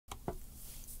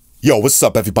Yo, what's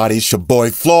up everybody? It's your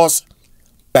boy Floss,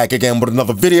 back again with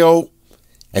another video.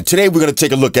 And today we're going to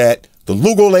take a look at the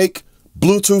LuguLake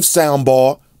Bluetooth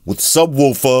soundbar with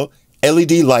subwoofer,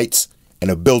 LED lights,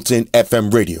 and a built-in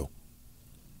FM radio.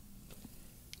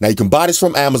 Now you can buy this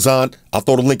from Amazon. I'll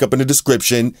throw the link up in the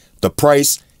description. The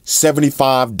price,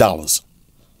 $75.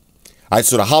 Alright,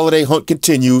 so the holiday hunt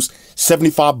continues.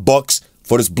 $75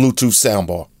 for this Bluetooth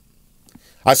soundbar.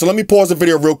 Alright, so let me pause the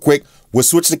video real quick. We'll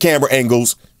switch the camera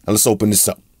angles and let's open this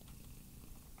up.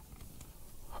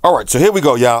 Alright, so here we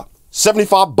go, y'all.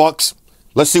 $75.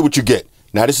 Let's see what you get.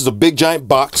 Now this is a big giant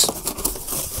box.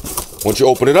 Once you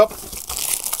open it up,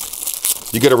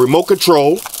 you get a remote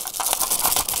control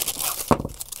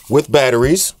with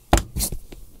batteries.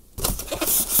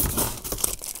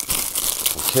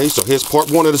 Okay, so here's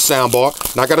part one of the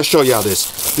soundbar. Now I gotta show y'all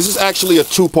this. This is actually a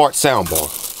two-part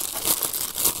soundbar.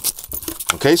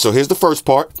 Okay, so here's the first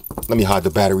part. Let me hide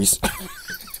the batteries.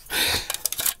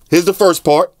 Here's the first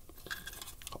part.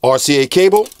 RCA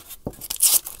cable.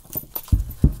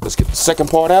 Let's get the second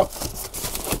part out.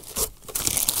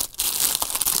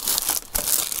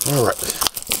 All right.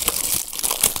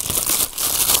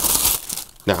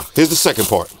 Now, here's the second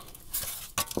part.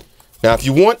 Now, if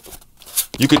you want,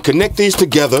 you could connect these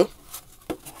together.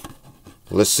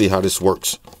 Let's see how this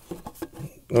works.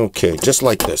 Okay, just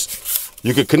like this.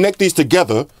 You could connect these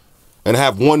together and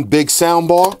have one big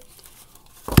soundbar,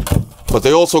 but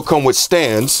they also come with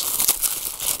stands.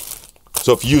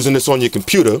 So if you're using this on your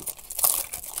computer,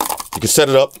 you can set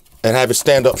it up and have it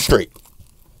stand up straight.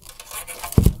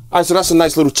 All right, so that's a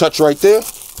nice little touch right there.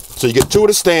 So you get two of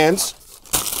the stands.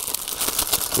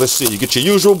 Let's see, you get your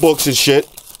usual books and shit.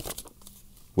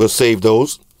 We'll save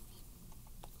those.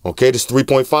 Okay, this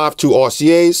 3.5, two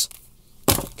RCAs.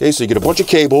 Okay, so you get a bunch of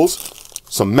cables,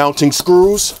 some mounting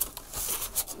screws,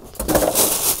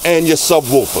 and your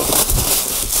subwoofer.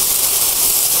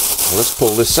 Let's pull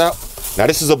this out. Now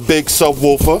this is a big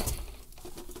subwoofer.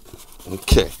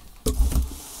 Okay.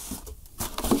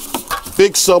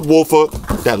 Big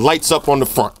subwoofer that lights up on the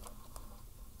front.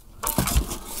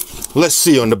 Let's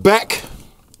see, on the back,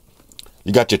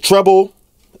 you got your treble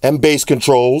and bass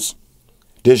controls.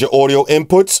 There's your audio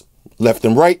inputs, left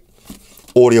and right.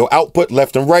 Audio output,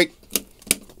 left and right.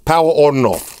 Power on and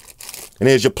off. And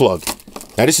here's your plug.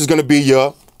 Now this is going to be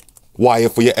your wire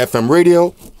for your FM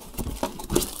radio.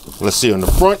 Let's see, on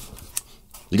the front,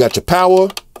 you got your power.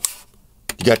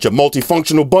 You got your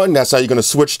multifunctional button. That's how you're going to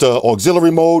switch to auxiliary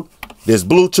mode. There's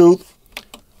Bluetooth.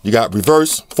 You got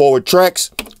reverse, forward tracks,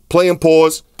 play and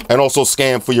pause, and also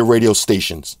scan for your radio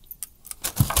stations.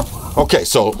 Okay,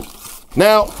 so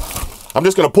now I'm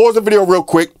just going to pause the video real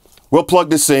quick. We'll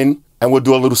plug this in and we'll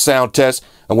do a little sound test,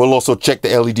 and we'll also check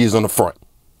the LEDs on the front.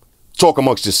 Talk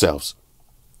amongst yourselves.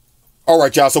 All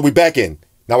right, y'all, so we back in.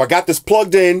 Now I got this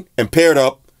plugged in and paired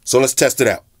up, so let's test it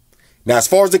out. Now as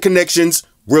far as the connections,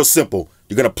 real simple.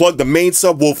 You're going to plug the main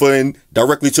subwoofer in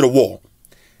directly to the wall.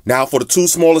 Now for the two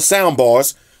smaller sound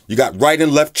bars, you got right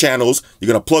and left channels.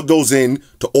 You're going to plug those in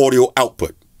to audio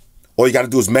output. All you got to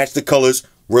do is match the colors.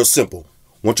 Real simple.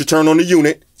 Once you turn on the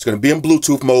unit, it's going to be in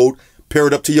Bluetooth mode. Pair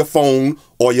it up to your phone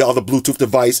or your other Bluetooth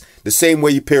device the same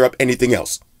way you pair up anything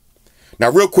else. Now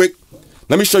real quick,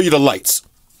 let me show you the lights.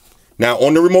 Now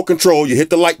on the remote control, you hit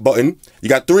the light button. You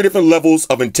got three different levels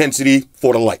of intensity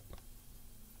for the light.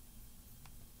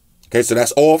 Okay, so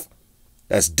that's off,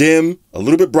 that's dim, a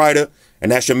little bit brighter,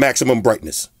 and that's your maximum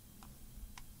brightness.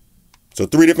 So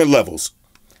three different levels.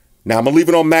 Now I'm going to leave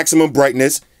it on maximum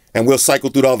brightness, and we'll cycle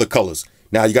through the other colors.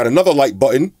 Now you got another light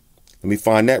button. Let me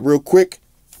find that real quick.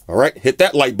 All right, hit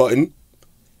that light button.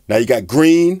 Now you got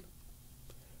green,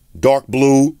 dark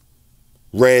blue,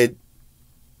 red,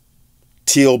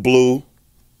 teal blue,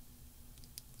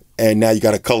 and now you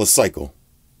got a color cycle.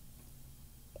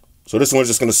 So this one's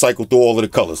just going to cycle through all of the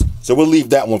colors. So we'll leave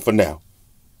that one for now.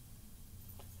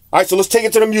 All right, so let's take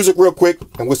it to the music real quick,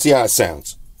 and we'll see how it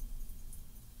sounds.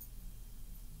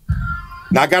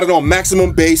 Now I got it on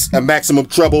maximum bass and maximum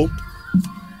treble.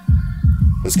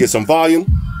 Let's get some volume.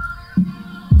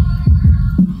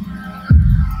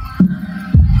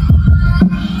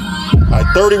 All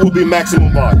right, 30 will be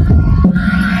maximum volume.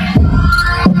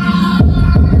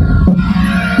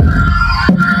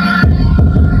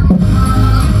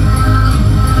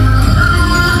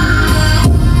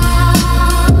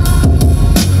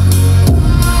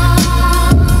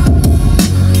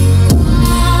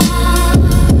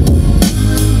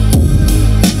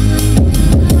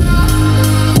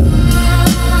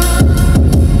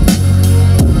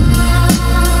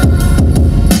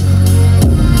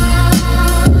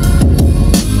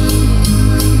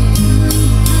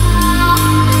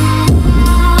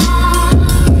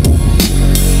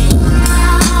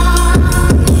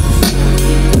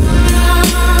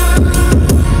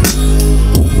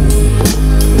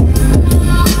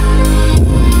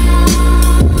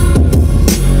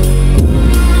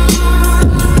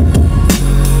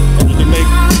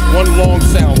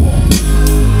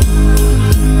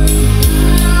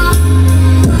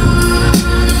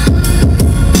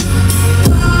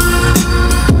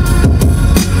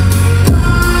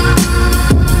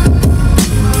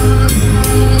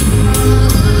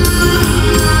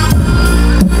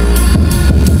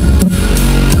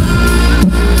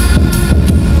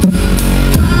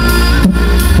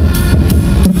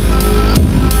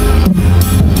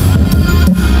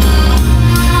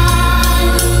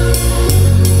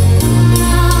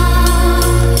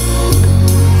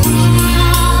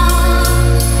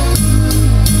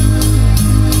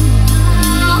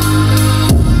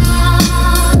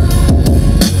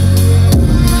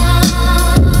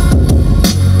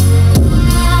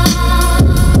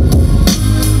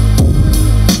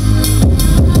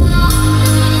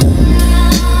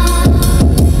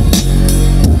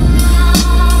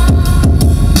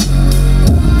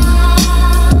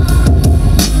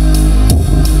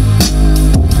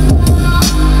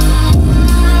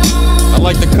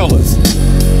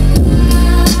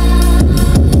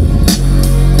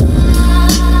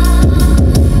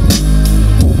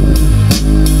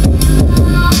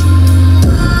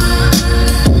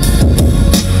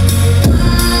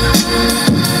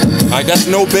 Alright, that's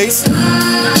no bass.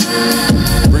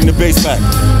 Bring the bass back.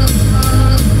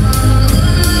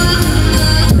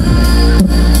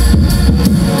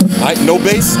 Alright, no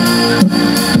bass.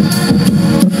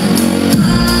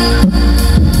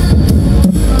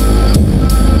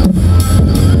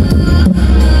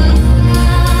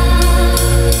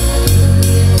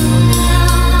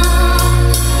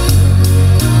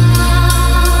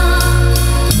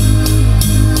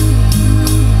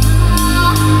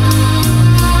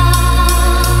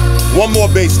 One more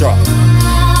bass drop.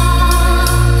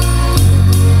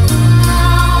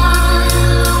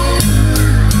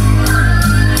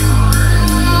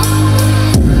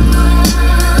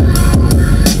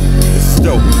 This is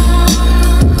dope.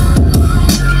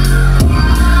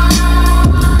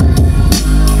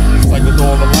 Cycle through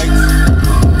all the lights.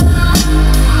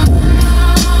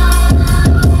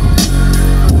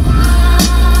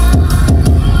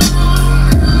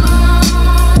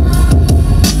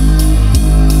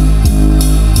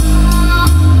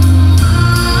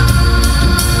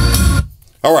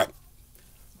 All right,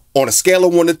 on a scale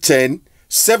of 1 to 10,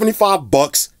 75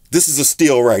 bucks, this is a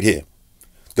steal right here.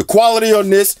 The quality on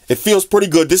this, it feels pretty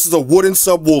good. This is a wooden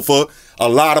subwoofer, a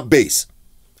lot of bass.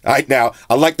 All right, now,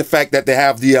 I like the fact that they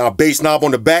have the bass knob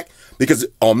on the back because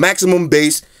on maximum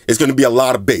bass, it's going to be a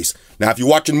lot of bass. Now, if you're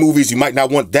watching movies, you might not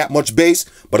want that much bass,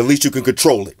 but at least you can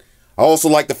control it. I also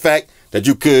like the fact that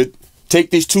you could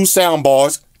take these two sound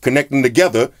bars, connect them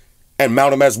together, and mount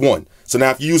them as one. So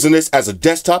now if you're using this as a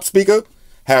desktop speaker,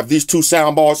 have these two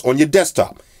sound bars on your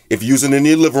desktop. If you're using it in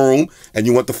your living room and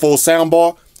you want the full sound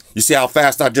bar, you see how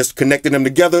fast I just connected them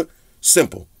together?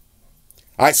 Simple.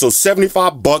 All right, so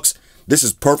 75 bucks. This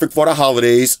is perfect for the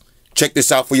holidays. Check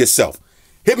this out for yourself.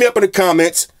 Hit me up in the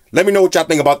comments. Let me know what y'all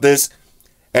think about this.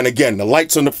 And again, the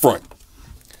lights on the front.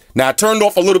 Now, I turned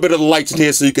off a little bit of the lights in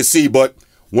here so you can see, but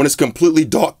when it's completely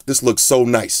dark, this looks so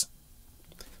nice.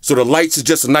 So the lights is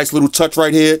just a nice little touch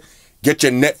right here. Get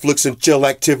your Netflix and chill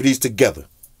activities together.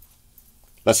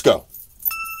 Let's go.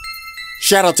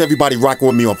 Shout out to everybody rocking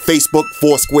with me on Facebook,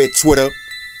 Foursquare, Twitter,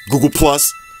 Google+.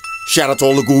 Shout out to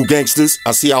all the Google gangsters.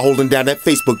 I see y'all holding down that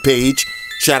Facebook page.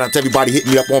 Shout out to everybody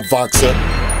hitting me up on Voxer.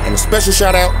 And a special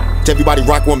shout out to everybody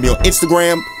rocking with me on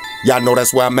Instagram. Y'all know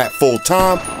that's where I'm at full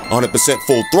time, 100%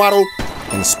 full throttle.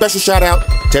 And a special shout out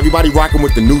to everybody rocking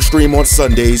with the new stream on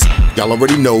Sundays. Y'all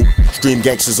already know, Stream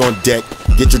Gangsters on deck.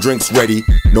 Get your drinks ready.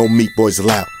 No meat boys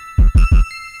allowed.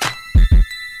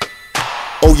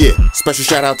 Oh yeah, special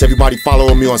shout out to everybody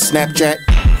following me on Snapchat,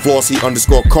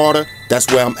 Flossy_Carter,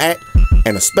 that's where I'm at.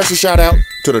 And a special shout out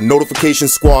to the notification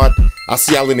squad. I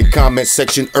see y'all in the comment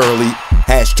section early.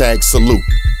 #salute.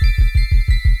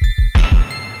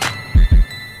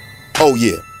 Oh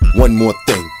yeah, one more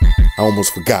thing, I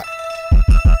almost forgot.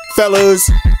 Fellas,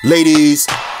 ladies,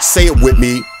 say it with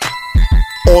me.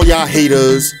 All y'all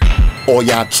haters, all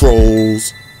y'all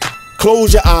trolls,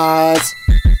 close your eyes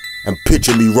and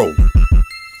picture me rolling.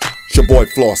 It's your boy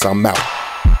Floss, I'm out.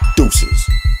 Deuces.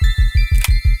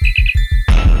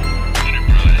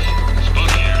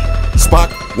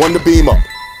 Spock, one to beam up.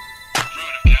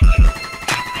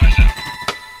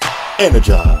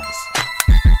 Energize.